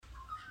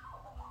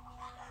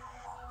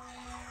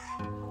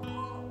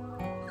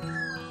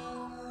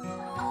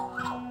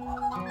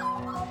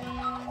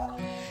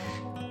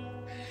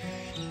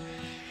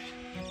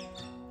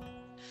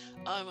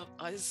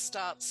I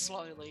start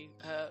slowly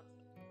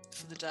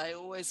for the day,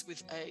 always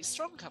with a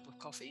strong cup of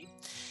coffee.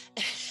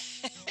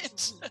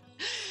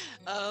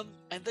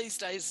 And these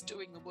days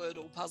doing the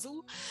Wordle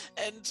puzzle.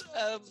 And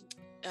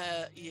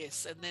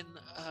yes, and then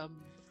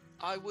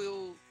I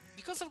will,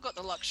 because I've got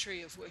the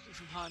luxury of working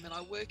from home, and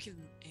I work in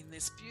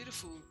this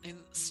beautiful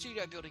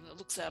studio building that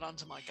looks out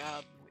onto my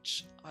garden,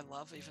 which I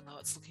love, even though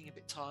it's looking a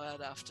bit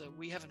tired after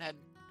we haven't had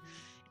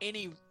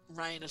any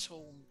rain at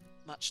all,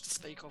 much to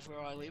speak of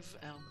where I live.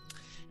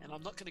 And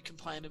I'm not going to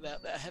complain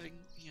about that, having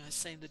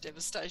seen the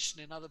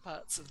devastation in other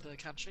parts of the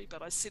country.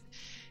 But I sit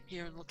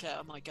here and look out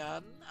at my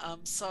garden.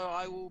 So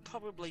I will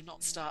probably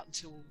not start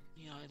until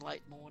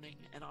late morning,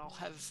 and I'll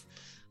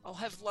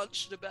have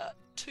lunch at about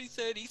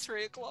 2:30,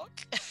 3 o'clock,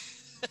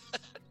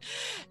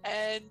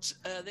 and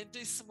then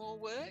do some more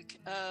work.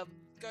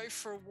 Go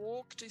for a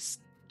walk.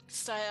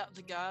 Stay out in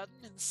the garden.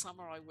 In the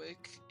summer, I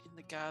work in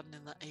the garden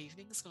in the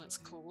evenings when it's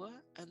cooler,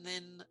 and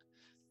then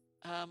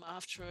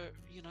after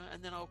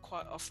and then I'll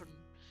quite often.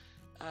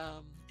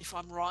 If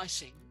I'm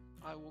writing,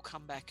 I will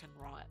come back and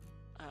write.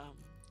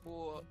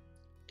 Or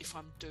if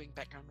I'm doing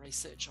background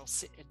research, I'll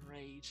sit and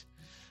read.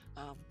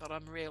 But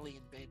I'm rarely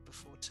in bed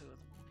before 2 in the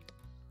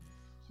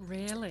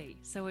morning. Really?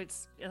 So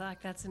it's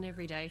like that's an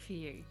everyday for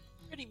you?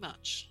 Pretty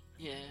much,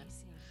 yeah.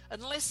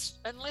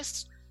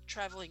 Unless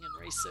travelling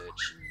and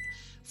research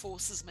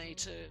forces me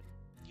to,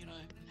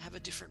 have a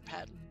different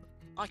pattern.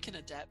 I can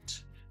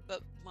adapt,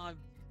 but my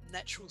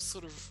natural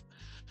sort of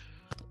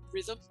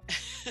rhythm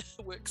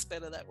works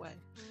better that way.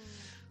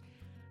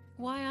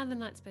 Why are the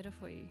nights better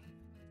for you?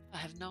 I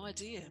have no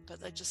idea, but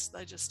they just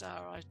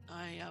are.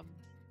 I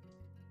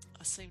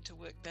seem to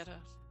work better,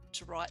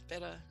 to write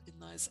better in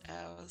those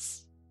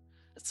hours.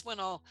 It's when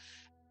I'll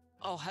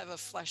have a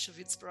flash of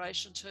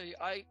inspiration too.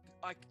 I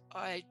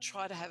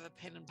try to have a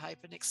pen and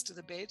paper next to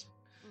the bed,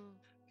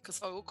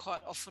 because I will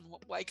quite often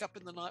wake up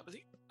in the night with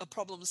a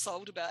problem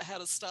solved about how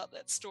to start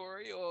that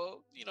story, or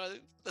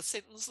the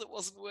sentence that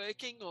wasn't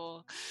working,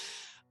 or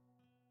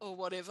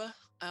whatever,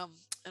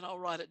 and I'll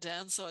write it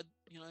down so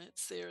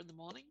it's there in the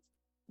morning.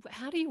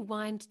 How do you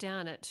wind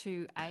down at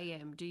 2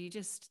 a.m? Do you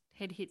just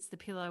head hits the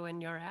pillow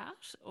and you're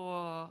out,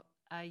 or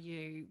are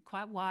you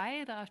quite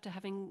wired after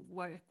having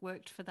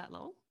worked for that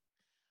long?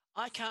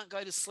 I can't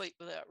go to sleep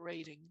without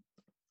reading.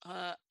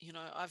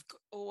 I've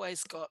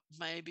always got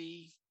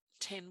maybe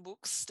 10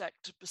 books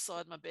stacked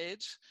beside my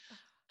bed,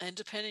 and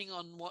depending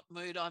on what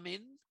mood I'm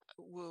in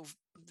will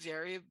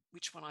vary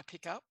which one I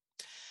pick up.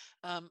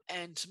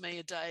 And to me,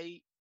 a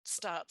day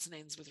starts and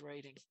ends with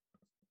reading.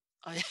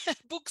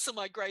 Books are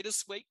my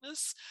greatest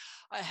weakness.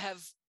 I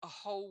have a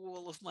whole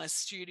wall of my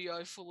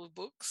studio full of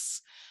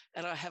books,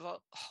 and I have a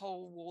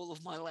whole wall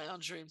of my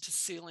lounge room to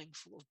ceiling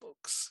full of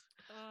books.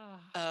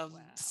 Wow.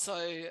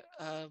 So,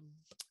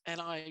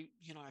 and I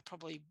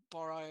probably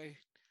borrow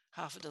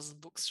half a dozen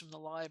books from the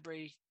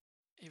library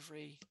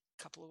every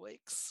couple of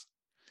weeks.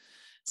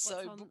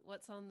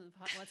 What's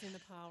in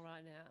the pile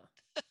right now,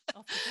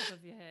 off the top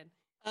of your head?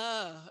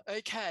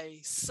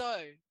 Okay.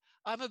 So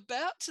I'm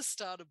about to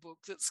start a book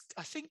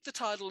I think the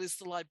title is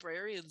The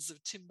Librarians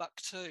of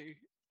Timbuktu,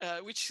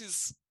 which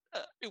is,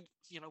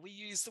 we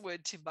use the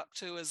word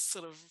Timbuktu as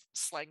sort of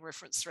slang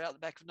reference throughout the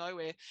back of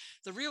nowhere.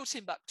 The real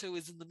Timbuktu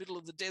is in the middle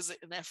of the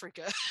desert in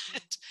Africa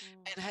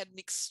and had an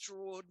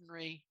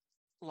extraordinary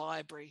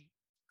library,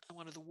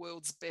 one of the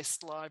world's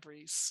best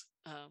libraries,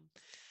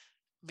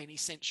 many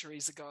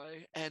centuries ago.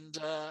 And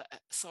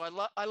so I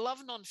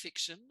love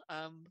nonfiction.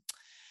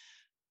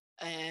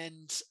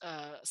 And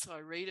so I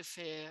read a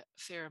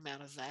fair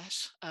amount of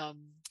that.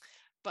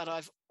 But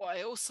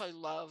I also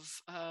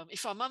love,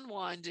 if I'm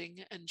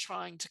unwinding and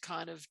trying to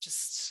kind of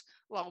just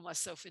lull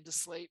myself into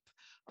sleep,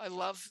 I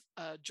love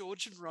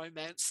Georgian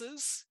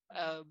romances.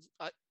 I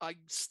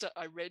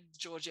read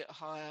Georgette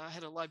Heyer. I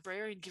had a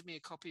librarian give me a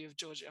copy of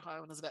Georgette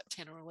Heyer when I was about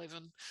 10 or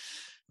 11.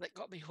 That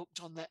got me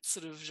hooked on that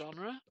sort of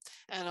genre.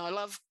 And I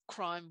love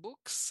crime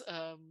books.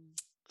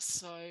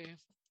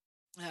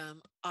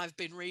 I've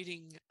been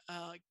reading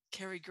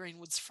Kerry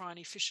Greenwood's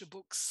Phryne Fisher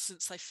books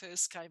since they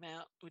first came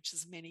out, which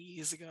is many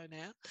years ago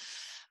now.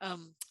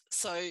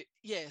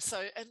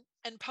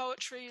 And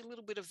poetry, a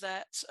little bit of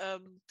that.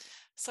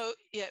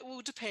 It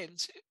will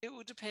depend. It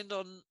will depend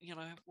on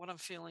what I'm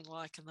feeling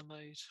like and the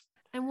mood.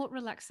 And what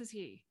relaxes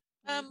you?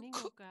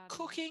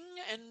 Cooking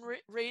and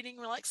reading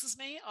relaxes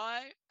me.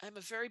 I am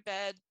a very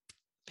bad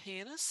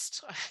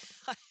pianist.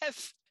 I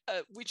have.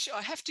 Which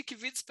I have to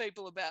convince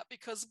people about,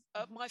 because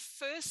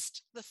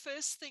the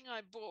first thing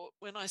I bought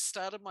when I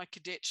started my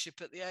cadetship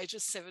at the age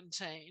of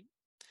 17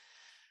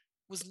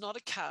 was not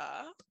a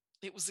car,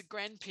 it was a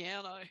grand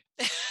piano.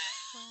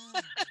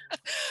 Wow.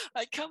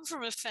 I come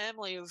from a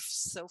family of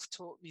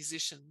self-taught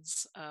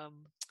musicians,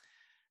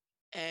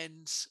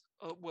 and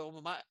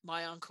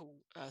my uncle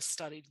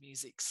studied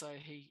music, so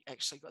he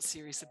actually got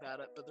serious about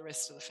it, but the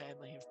rest of the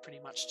family have pretty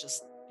much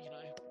just,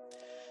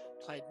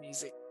 played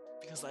music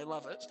because they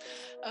love it.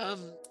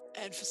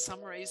 And for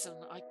some reason,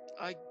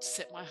 I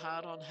set my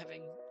heart on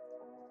having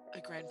a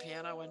grand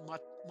piano, and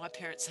my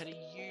parents had a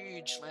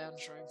huge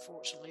lounge room,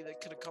 fortunately,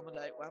 that could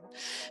accommodate one.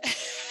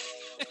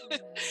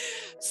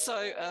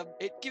 So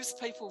it gives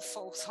people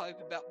false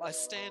hope about my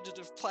standard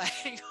of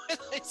playing when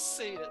they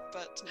see it.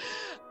 But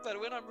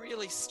when I'm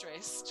really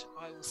stressed,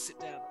 I will sit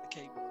down at the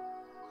keyboard.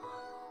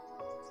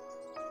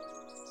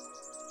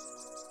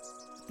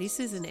 This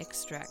is an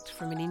extract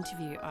from an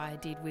interview I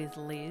did with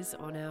Liz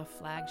on our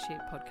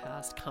flagship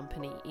podcast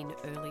Company in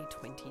early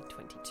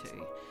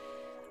 2022.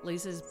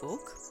 Liz's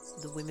book,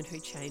 The Women Who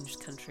Changed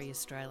Country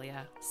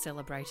Australia,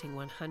 celebrating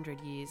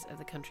 100 years of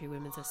the Country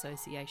Women's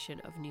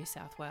Association of New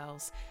South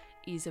Wales,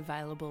 is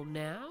available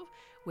now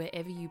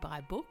wherever you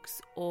buy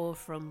books, or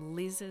from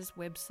Liz's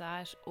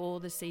website or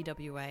the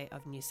CWA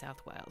of New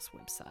South Wales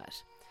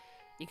website.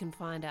 You can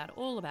find out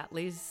all about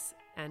Liz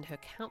and her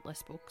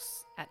countless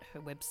books at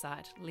her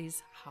website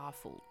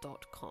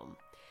lizharfull.com.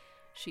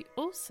 She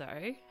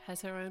also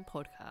has her own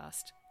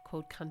podcast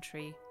called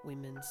Country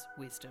Women's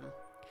Wisdom.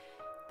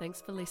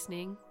 Thanks for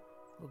listening.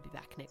 We'll be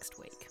back next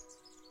week.